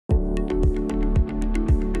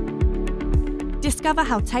Discover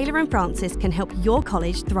how Taylor & Francis can help your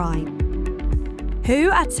college thrive.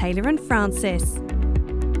 Who are Taylor & Francis?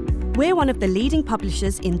 We're one of the leading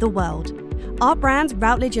publishers in the world. Our brands,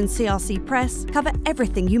 Routledge and CRC Press, cover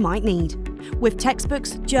everything you might need, with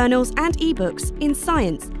textbooks, journals and ebooks in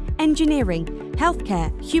science, engineering,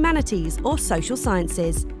 healthcare, humanities or social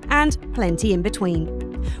sciences, and plenty in between.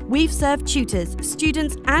 We've served tutors,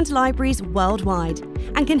 students and libraries worldwide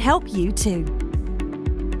and can help you too.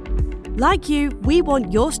 Like you, we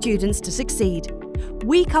want your students to succeed.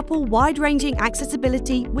 We couple wide-ranging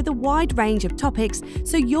accessibility with a wide range of topics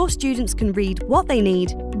so your students can read what they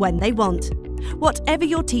need when they want. Whatever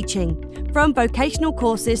you're teaching, from vocational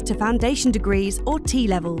courses to foundation degrees or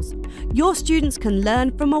T-levels, your students can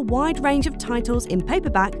learn from a wide range of titles in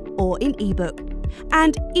paperback or in ebook,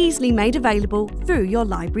 and easily made available through your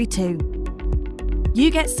library too.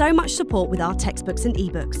 You get so much support with our textbooks and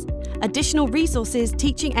ebooks. Additional resources,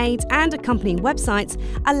 teaching aids and accompanying websites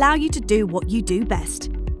allow you to do what you do best: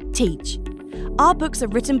 teach. Our books are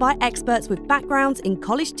written by experts with backgrounds in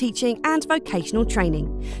college teaching and vocational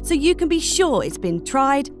training, so you can be sure it's been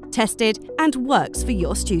tried, tested and works for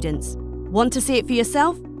your students. Want to see it for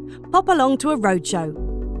yourself? Pop along to a roadshow.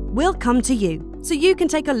 We'll come to you, so you can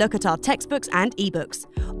take a look at our textbooks and ebooks,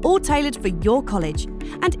 all tailored for your college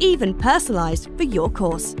and even personalised for your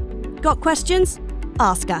course. Got questions?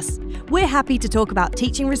 Ask us. We're happy to talk about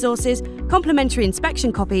teaching resources, complimentary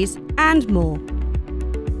inspection copies and more.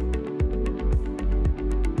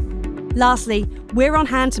 Lastly, we're on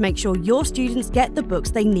hand to make sure your students get the books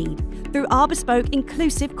they need through our bespoke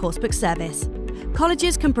inclusive coursebook service.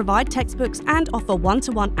 Colleges can provide textbooks and offer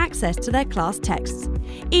one-to-one access to their class texts,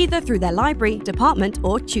 either through their library, department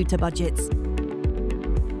or tutor budgets.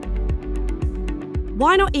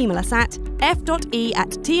 Why not email us at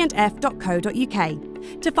f.e@tandf.co.uk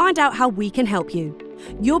to find out how we can help you.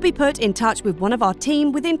 You'll be put in touch with one of our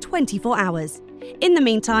team within 24 hours. In the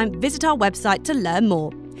meantime, visit our website to learn more: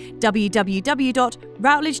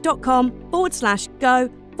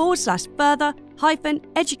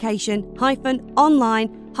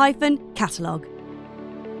 www.routledge.com/go/further-education-online-catalogue.